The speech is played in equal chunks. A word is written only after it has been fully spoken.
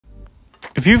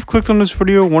If you've clicked on this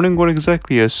video wondering what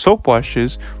exactly a soap wash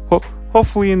is, well,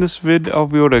 hopefully in this vid I'll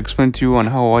be able to explain to you on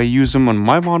how I use them on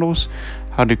my models,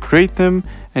 how to create them,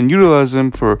 and utilize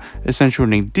them for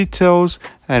accentuating details,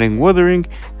 adding weathering,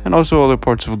 and also other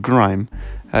parts of grime,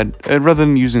 rather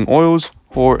than using oils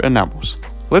or enamels.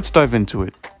 Let's dive into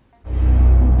it.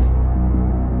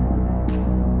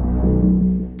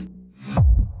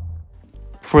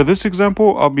 For this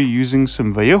example, I'll be using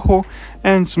some Vallejo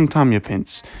and some Tamiya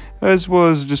paints, as well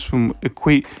as just some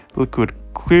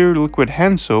clear liquid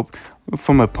hand soap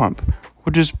from a pump,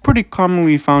 which is pretty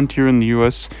commonly found here in the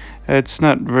US. It's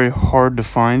not very hard to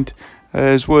find,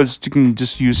 as well as you can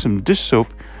just use some dish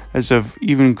soap, as I've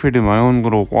even created my own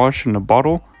little wash in a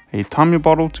bottle, a Tamiya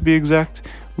bottle to be exact,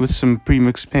 with some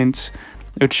pre-mixed paints,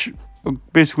 which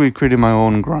basically created my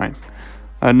own grime.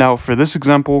 Now for this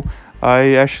example,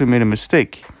 I actually made a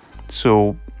mistake.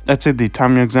 So I'd say the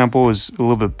Tamiya example is a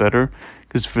little bit better,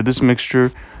 because for this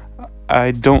mixture,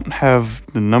 I don't have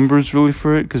the numbers really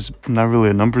for it, because I'm not really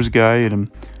a numbers guy and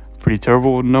I'm pretty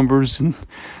terrible with numbers, and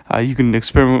you can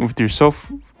experiment with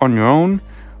yourself on your own,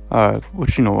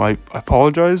 which, I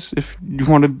apologize if you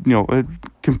wanted,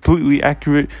 completely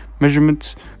accurate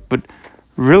measurements, but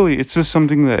really it's just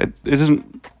something that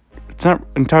it's not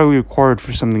entirely required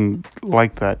for something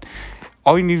like that.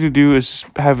 All you need to do is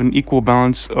have an equal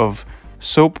balance of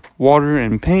soap, water,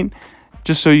 and paint,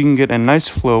 just so you can get a nice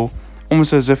flow,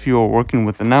 almost as if you are working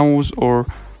with enamels or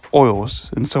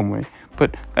oils in some way.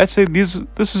 But I'd say this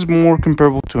is more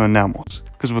comparable to enamels,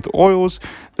 because with oils,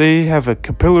 they have a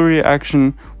capillary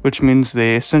action, which means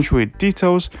they accentuate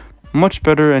details much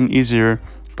better and easier,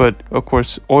 but of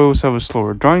course oils have a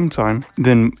slower drying time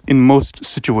than in most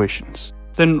situations.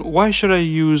 Then why should I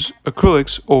use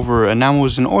acrylics over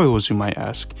enamels and oils, you might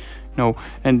ask?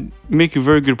 And make a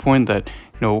very good point that,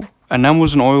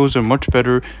 enamels and oils are much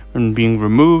better when being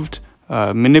removed,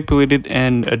 manipulated,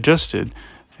 and adjusted,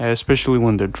 especially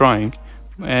when they're drying.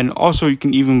 And also you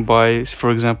can even buy, for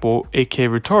example,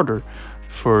 AK retarder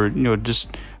for,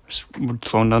 just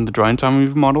slowing down the drying time of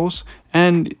your models.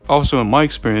 And also in my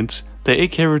experience, the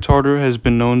AK retarder has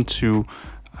been known to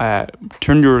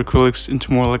turn your acrylics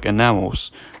into more like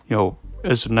enamels,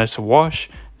 as a nice wash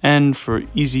and for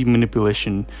easy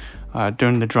manipulation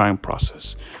during the drying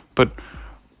process. But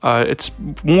it's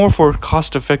more for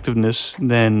cost effectiveness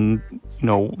than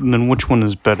which one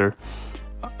is better.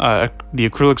 The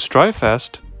acrylics dry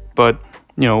fast, but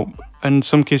in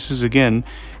some cases, again,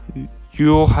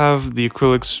 you'll have the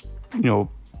acrylics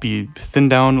be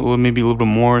thinned down maybe a little bit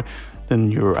more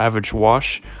than your average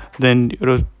wash. Then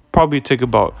it'll probably take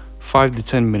about 5 to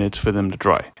 10 minutes for them to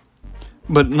dry.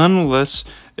 But nonetheless,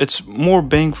 it's more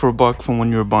bang for a buck from when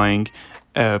you're buying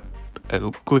a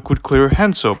liquid clear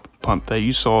hand soap pump that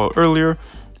you saw earlier.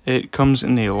 It comes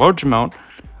in a large amount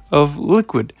of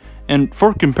liquid. And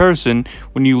for comparison,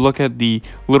 when you look at the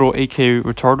little AK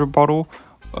retarder bottle,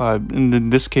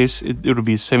 in this case it'll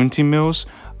be 17 mils.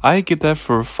 I get that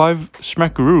for 5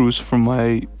 smackaroos from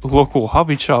my local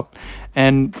hobby shop,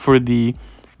 and for the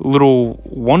little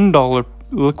 $1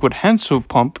 liquid hand soap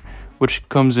pump, which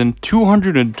comes in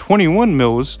 221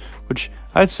 mils, which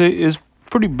I'd say is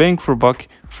pretty bang for a buck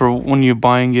for when you're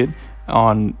buying it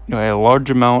on a large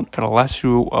amount. It'll last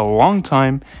you a long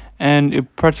time, and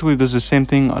it practically does the same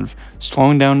thing of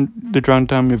slowing down the drying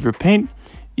time of your paint.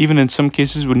 Even in some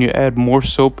cases, when you add more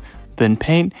soap than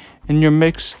paint in your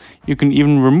mix, you can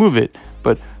even remove it.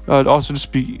 But also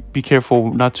just be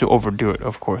careful not to overdo it,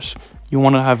 of course. You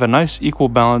want to have a nice equal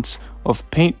balance of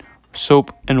paint,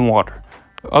 soap, and water.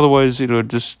 Otherwise, it'll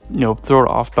just throw it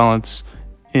off balance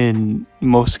in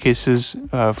most cases,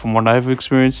 from what I've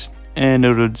experienced, and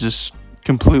it'll just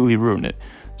completely ruin it.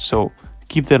 So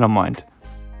keep that in mind.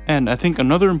 And I think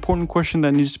another important question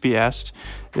that needs to be asked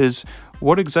is,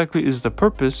 what exactly is the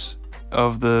purpose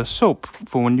of the soap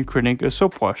for when you're creating a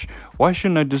soap wash? Why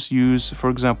shouldn't I just use, for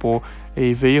example,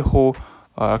 a Vallejo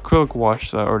acrylic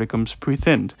wash that already comes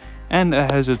pre-thinned and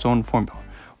it has its own formula?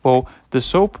 Well, the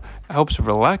soap helps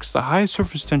relax the high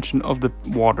surface tension of the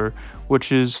water,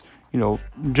 which is,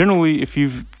 generally, if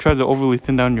you've tried to overly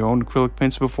thin down your own acrylic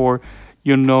paints before,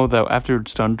 you'll know that after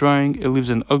it's done drying, it leaves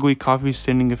an ugly coffee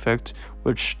staining effect,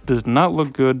 which does not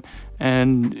look good,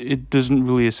 and it doesn't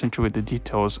really accentuate the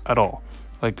details at all.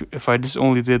 Like, if I just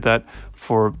only did that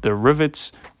for the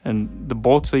rivets and the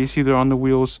bolts that you see there on the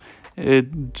wheels,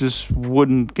 it just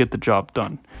wouldn't get the job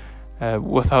done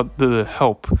without the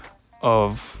help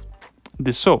of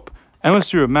the soap.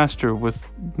 Unless you're a master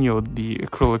with, the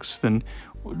acrylics, then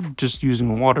just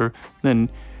using water, then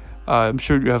I'm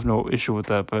sure you have no issue with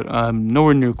that, but I'm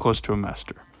nowhere near close to a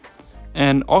master.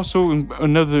 And also,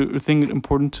 another thing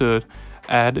important to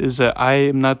add is that I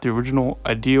am not the original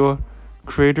idea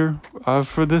creator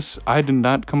for this. I did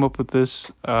not come up with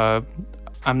this.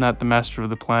 I'm not the master of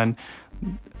the plan.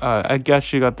 I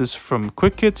actually got this from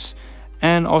Quick Hits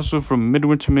and also from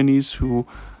Midwinter Minis, who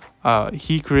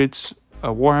he creates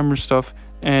Warhammer stuff,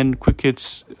 and Quick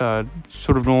Hits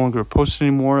sort of no longer posts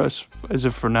anymore as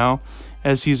of for now,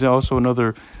 as he's also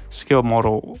another scale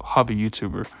model hobby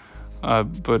YouTuber.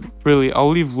 But really, I'll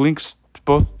leave links to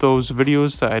both those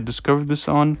videos that I discovered this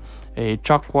on, a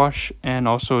chalk wash and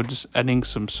also just adding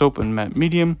some soap and matte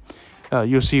medium.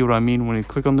 You'll see what I mean when you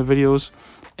click on the videos,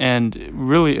 and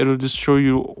really it'll just show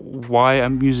you why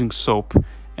I'm using soap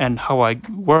and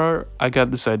where I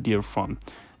got this idea from,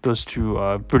 those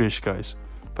two British guys.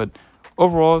 But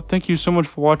overall, thank you so much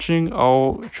for watching.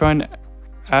 I'll try and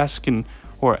ask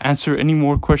or answer any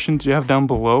more questions you have down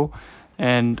below,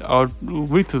 and I'll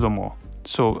read through them all.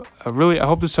 So really, I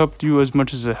hope this helped you as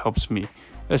much as it helps me,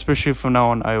 especially from now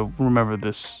on I remember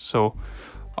this. So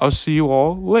I'll see you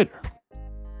all later.